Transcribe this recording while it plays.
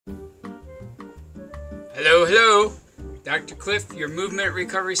Hello, hello. Dr. Clif, your movement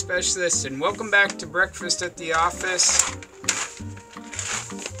recovery specialist, and welcome back to Breakfast at the Office.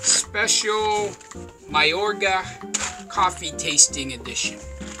 Special Mayorga Coffee tasting edition.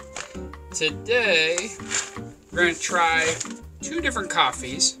 Today, we're going to try two different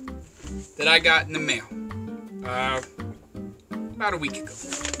coffees that I got in the mail about a week ago.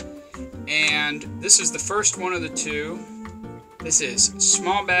 And this is the first one of the two. This is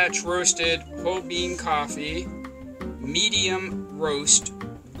small batch roasted whole bean coffee, medium roast,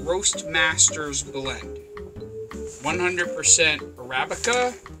 Roastmaster's blend. 100%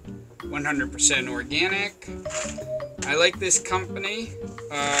 Arabica, 100% organic. I like this company,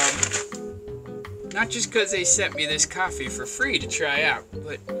 not just because they sent me this coffee for free to try out,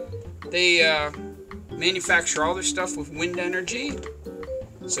 but they manufacture all their stuff with wind energy,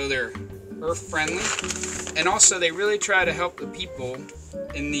 so they're earth friendly, and also they really try to help the people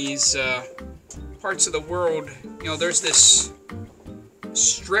in these parts of the world. You know, there's this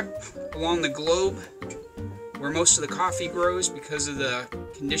strip along the globe where most of the coffee grows because of the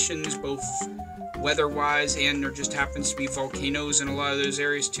conditions, both weather-wise, and there just happens to be volcanoes in a lot of those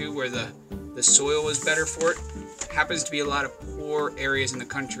areas too, where the soil is better for it. Happens to be a lot of poor areas in the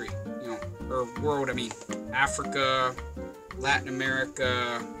country, you know, or world. I mean, Africa, Latin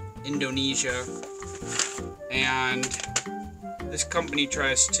America, Indonesia, and this company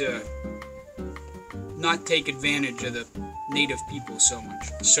tries to not take advantage of the native people so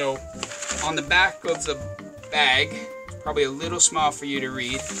much. So on the back of the bag, it's probably a little small for you to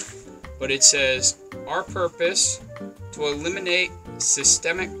read, but it says, "Our purpose, to eliminate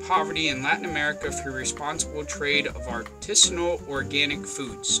systemic poverty in Latin America through responsible trade of artisanal organic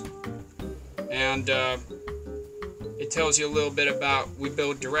foods." And it tells you a little bit about, we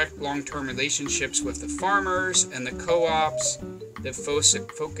build direct long-term relationships with the farmers and the co-ops that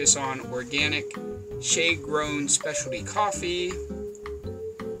focus on organic, shade-grown specialty coffee.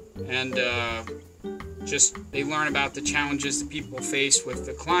 And just, they learn about the challenges that people face with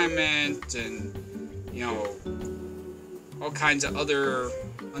the climate and, you know, all kinds of other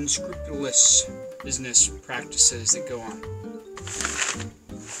unscrupulous business practices that go on.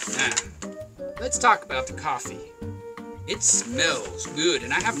 Now, let's talk about the coffee. It smells good,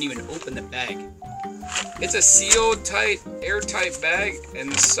 and I haven't even opened the bag. It's a sealed, tight, airtight bag,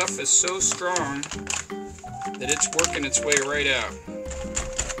 and the stuff is so strong that it's working its way right out.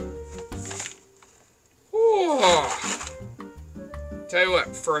 Oh. Tell you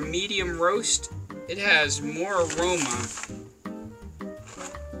what, for a medium roast, it has more aroma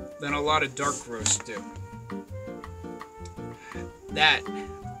than a lot of dark roasts do. That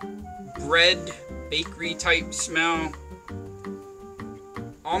bread, bakery type smell,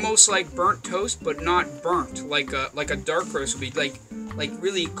 almost like burnt toast, but not burnt, like a dark roast would be, like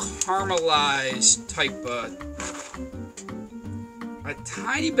really caramelized type, a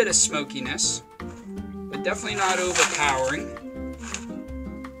tiny bit of smokiness, but definitely not overpowering.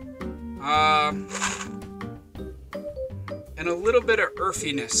 And a little bit of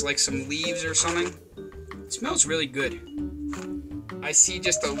earthiness, like some leaves or something. It smells really good. I see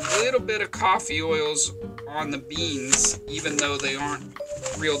just a little bit of coffee oils on the beans, even though they aren't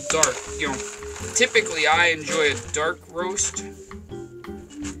real dark. You know, typically I enjoy a dark roast,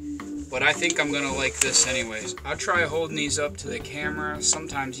 but I think I'm gonna like this anyways. I'll try holding these up to the camera.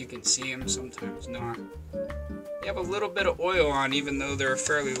 Sometimes you can see them, sometimes not. They have a little bit of oil on, even though they're a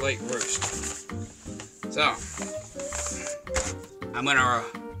fairly light roast. So, I'm gonna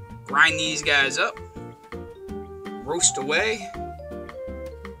grind these guys up, roast away,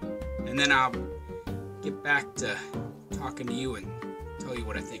 and then I'll get back to talking to you and tell you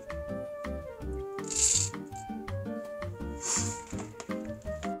what I think.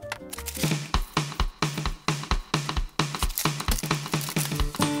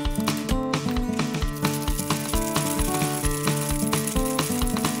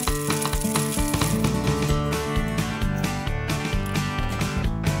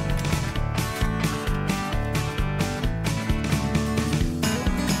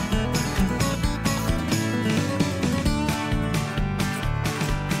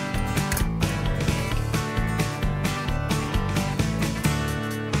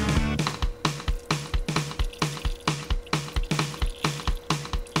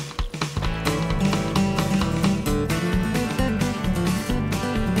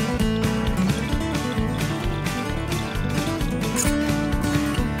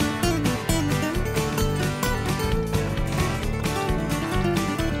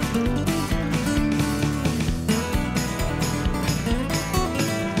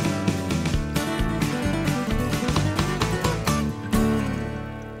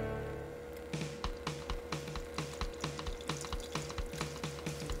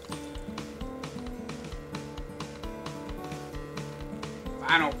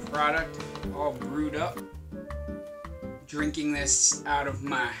 final product, all brewed up. Drinking this out of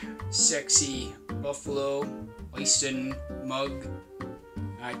my sexy Buffalo Oyster mug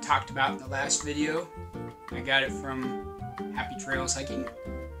I talked about in the last video. I got it from Happy Trails Hiking.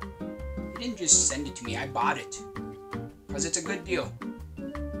 He didn't just send it to me, I bought it. Because it's a good deal.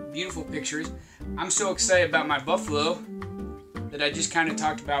 Beautiful pictures. I'm so excited about my buffalo that I just kind of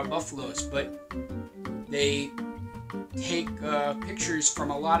talked about buffaloes, but they take pictures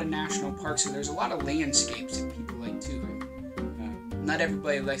from a lot of national parks, and there's a lot of landscapes that people like too. Not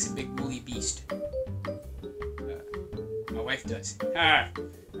everybody likes a big woolly beast. My wife does.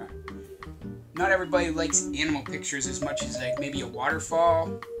 Not everybody likes animal pictures as much as like maybe a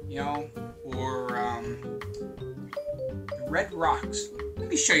waterfall, you know, or the red rocks. Let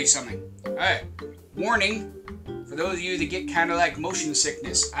me show you something. Alright, warning for those of you that get kind of like motion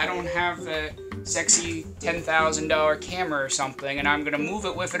sickness. I don't have a sexy $10,000 camera or something, and I'm gonna move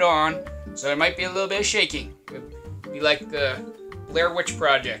it with it on, so there might be a little bit of shaking. It'd be like the Blair Witch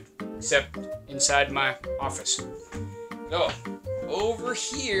Project, except inside my office. So, over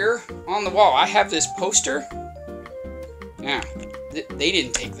here on the wall, I have this poster. Now, they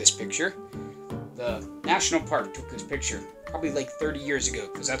didn't take this picture. The National Park took this picture, probably like 30 years ago,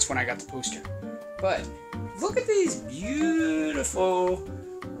 because that's when I got the poster. But, look at these beautiful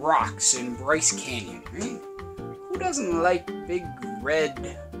rocks in Bryce Canyon, right? Who doesn't like big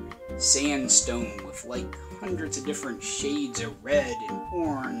red sandstone with like hundreds of different shades of red and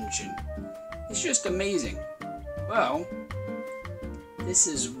orange, and it's just amazing. Well, this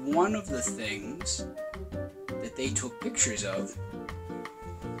is one of the things that they took pictures of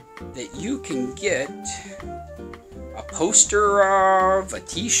that you can get a poster of, a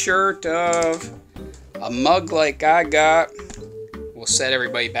t-shirt of, a mug like I got. We'll set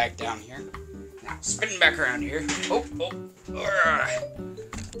everybody back down here. Now, spinning back around here.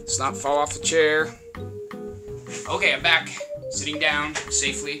 Let's not fall off the chair. Okay, I'm back, sitting down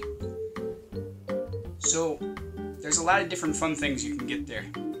safely. So, there's a lot of different fun things you can get there,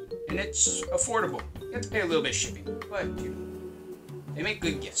 and it's affordable. You have to pay a little bit of shipping, but you know, they make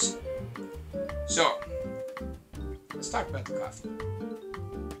good gifts. So, let's talk about the coffee.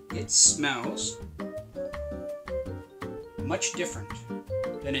 It smells much different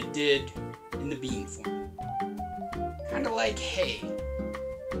than it did in the bean form. Kind of like hay.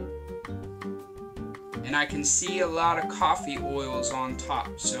 And I can see a lot of coffee oils on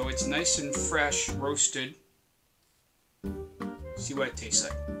top, so it's nice and fresh, roasted. See what it tastes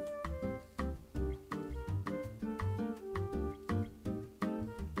like.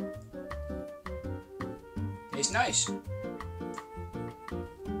 Tastes nice.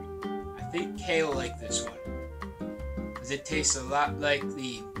 I think Kay will like this one, because it tastes a lot like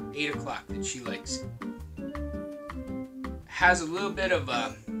the 8 o'clock that she likes. Has a little bit of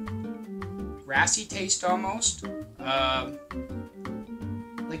a grassy taste almost,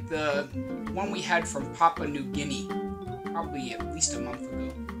 like the one we had from Papua New Guinea, probably at least a month ago.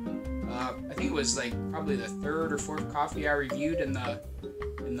 I think it was like probably the 3rd or 4th coffee I reviewed in the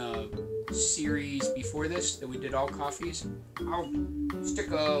series before this that we did all coffees. I'll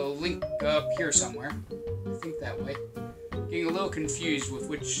stick a link up here somewhere. I think that way. Getting a little confused with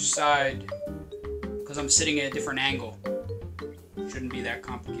which side, because I'm sitting at a different angle. Shouldn't be that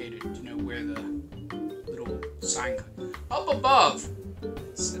complicated to know where the little sign comes. Up above!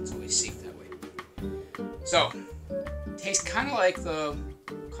 That's always safe that way. So, tastes kind of like the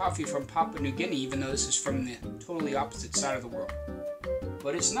coffee from Papua New Guinea, even though this is from the totally opposite side of the world.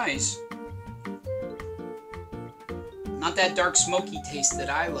 But it's nice. Not that dark smoky taste that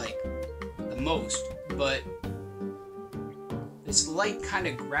I like the most, but this light kind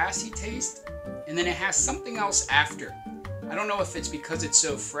of grassy taste, and then it has something else after. I don't know if it's because it's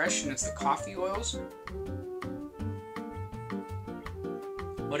so fresh and it's the coffee oils,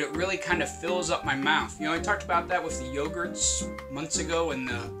 but it really kind of fills up my mouth. You know, I talked about that with the yogurts months ago in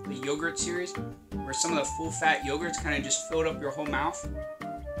the yogurt series, where some of the full-fat yogurts kind of just filled up your whole mouth.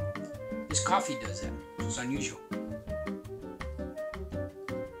 This coffee does that, which is unusual.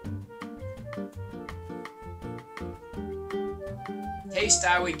 Taste,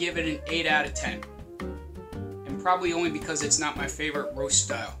 I would give it an 8 out of 10. And probably only because it's not my favorite roast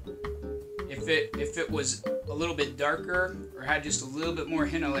style. If it was a little bit darker or had just a little bit more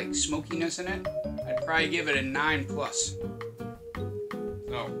hint of like smokiness in it, I'd probably give it a 9+.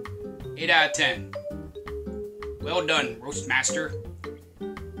 So, 8 out of 10. Well done, Roastmaster.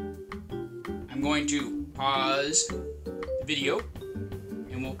 I'm going to pause the video,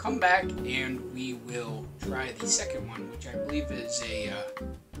 and we'll come back and we will try the second one, which I believe is a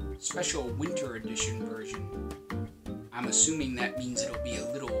special winter edition version. I'm assuming that means it'll be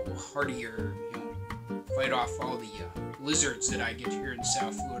a little hardier, you know, fight off all the blizzards that I get here in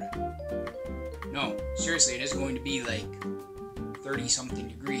South Florida. No, seriously, it is going to be like 30-something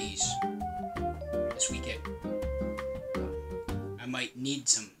degrees this weekend. I might need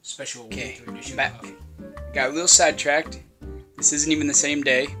some special winter edition coffee. Got a little sidetracked. This isn't even the same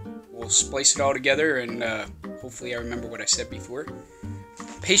day. We'll splice it all together, and hopefully I remember what I said before.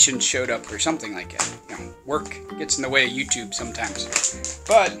 Patience showed up or something like that. You know, work gets in the way of YouTube sometimes.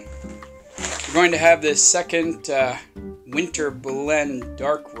 But we're going to have this second winter blend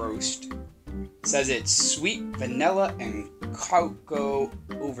dark roast. It says it's sweet vanilla and cocoa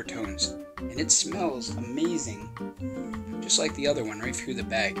overtones, and it smells amazing, just like the other one right through the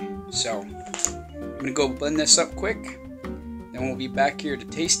bag. So I'm gonna go blend this up quick, then we'll be back here to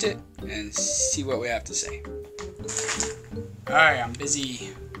taste it and see what we have to say. Alright, I'm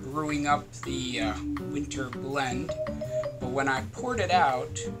busy brewing up the winter blend, but when I poured it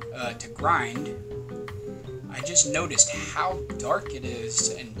out to grind, I just noticed how dark it is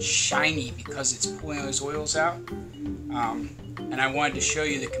and shiny because it's pulling those oils out. And I wanted to show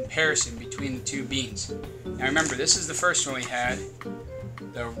you the comparison between the two beans. Now remember, this is the first one we had,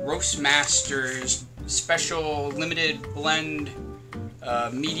 the Roastmaster's special limited blend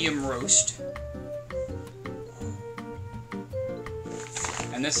medium roast.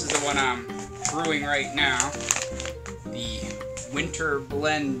 And this is the one I'm brewing right now, the winter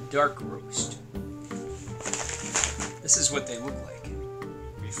blend dark roast. This is what they look like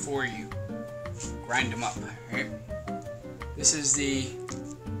before you grind them up, right? This is the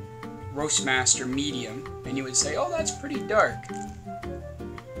Roastmaster medium, and you would say, oh, that's pretty dark.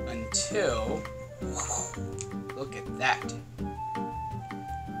 Until, look at that.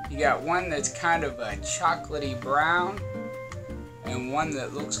 You got one that's kind of a chocolatey brown, and one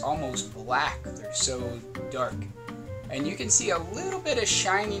that looks almost black. They're so dark. And you can see a little bit of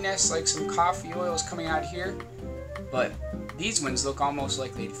shininess, like some coffee oils coming out here. But these ones look almost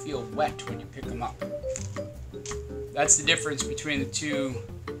like they'd feel wet when you pick them up. That's the difference between the two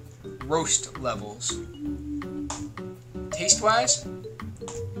roast levels. Taste-wise,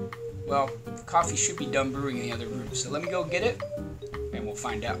 well, the coffee should be done brewing in the other room. So let me go get it, and we'll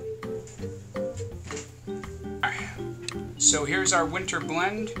find out. Alright, so here's our winter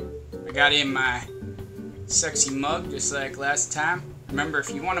blend. I got it in my sexy mug, just like last time. Remember, if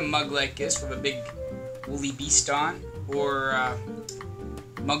you want a mug like this with a big woolly beast on, or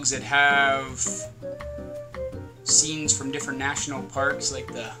mugs that have scenes from different national parks, like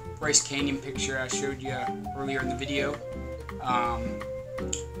the Bryce Canyon picture I showed you earlier in the video.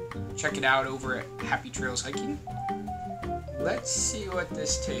 Check it out over at Happy Trails Hiking. Let's see what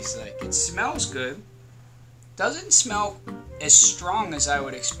this tastes like. It smells good. Doesn't smell as strong as I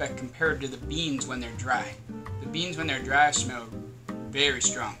would expect compared to the beans when they're dry. The beans when they're dry smell very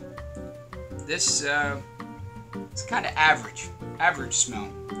strong. This it's kind of average smell.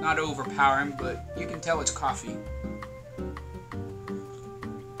 Not overpowering, but you can tell it's coffee.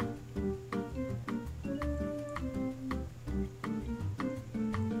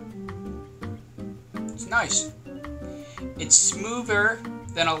 It's nice. It's smoother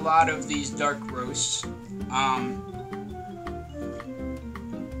than a lot of these dark roasts.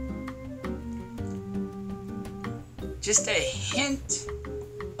 Just a hint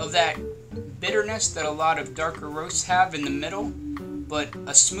of that bitterness that a lot of darker roasts have in the middle, but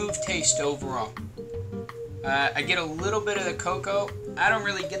a smooth taste overall. I get a little bit of the cocoa. I don't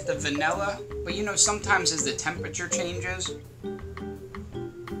really get the vanilla, but you know, sometimes as the temperature changes,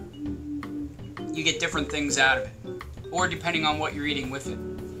 you get different things out of it, or depending on what you're eating with it.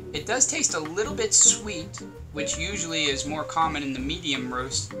 It does taste a little bit sweet, which usually is more common in the medium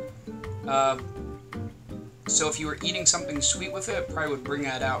roast. So if you were eating something sweet with it, it probably would bring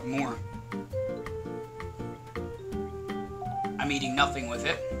that out more. I'm eating nothing with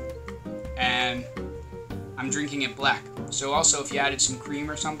it, and I'm drinking it black. So also if you added some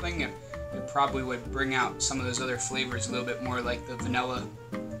cream or something, it probably would bring out some of those other flavors a little bit more, like the vanilla.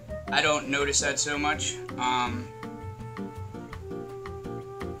 I don't notice that so much.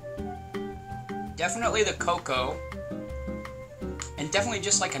 Definitely the cocoa, and definitely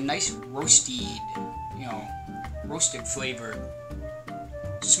just like a nice roasted, you know, roasted flavor.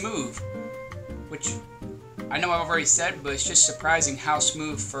 Smooth, which I know I've already said, but it's just surprising how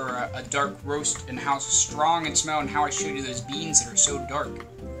smooth for a dark roast, and how strong it smells, and how I showed you those beans that are so dark.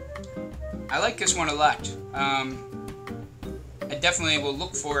 I like this one a lot. I definitely will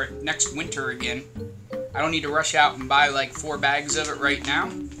look for it next winter again. I don't need to rush out and buy like 4 bags of it right now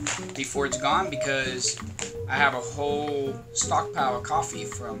before it's gone, because I have a whole stockpile of coffee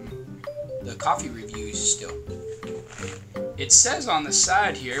from the coffee reviews still. It says on the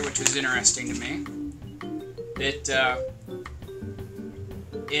side here, which was interesting to me, that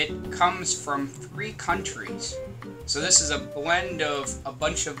it comes from 3 countries. So this is a blend of a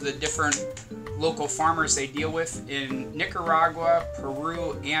bunch of the different local farmers they deal with in Nicaragua,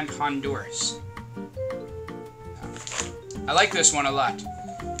 Peru, and Honduras. I like this one a lot.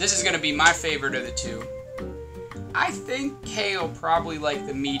 This is going to be my favorite of the 2. I think Kay will probably like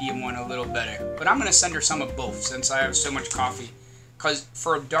the medium one a little better, but I'm going to send her some of both since I have so much coffee. Because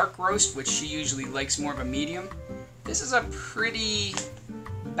for a dark roast, which she usually likes more of a medium, this is a pretty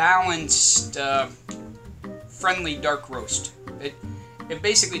balanced, friendly dark roast. It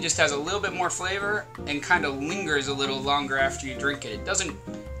basically just has a little bit more flavor and kind of lingers a little longer after you drink it. It doesn't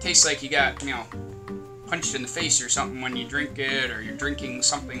taste like you got, you know, punched in the face or something when you drink it, or you're drinking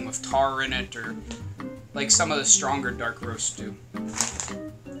something with tar in it, or like some of the stronger dark roasts do.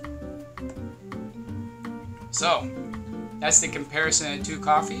 So, that's the comparison of the 2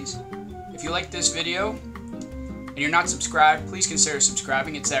 coffees. If you like this video and you're not subscribed, please consider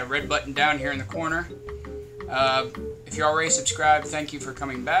subscribing. It's that red button down here in the corner. If you're already subscribed, thank you for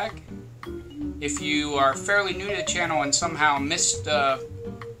coming back. If you are fairly new to the channel and somehow missed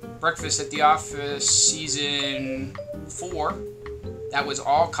Breakfast at the Office Season 4, that was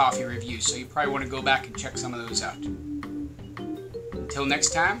all coffee reviews, so you probably want to go back and check some of those out. Until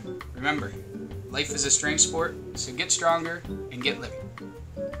next time, remember, life is a strange sport, so get stronger and get living.